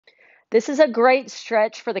This is a great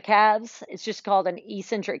stretch for the calves. It's just called an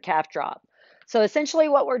eccentric calf drop. So essentially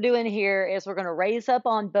what we're doing here is we're going to raise up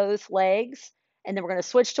on both legs, and then we're going to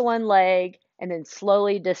switch to one leg and then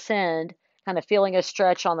slowly descend, kind of feeling a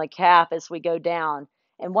stretch on the calf as we go down.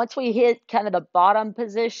 And once we hit kind of the bottom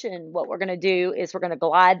position, what we're going to do is we're going to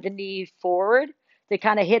glide the knee forward to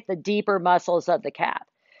kind of hit the deeper muscles of the calf.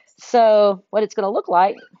 So what it's going to look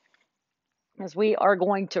like is we are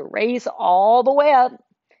going to raise all the way up,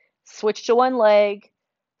 switch to one leg,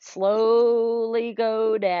 slowly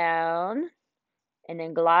go down, and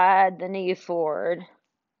then glide the knee forward,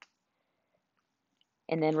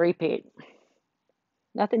 and then repeat.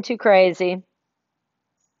 Nothing too crazy.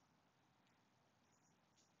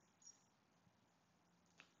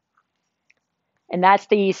 And that's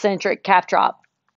the eccentric calf drop.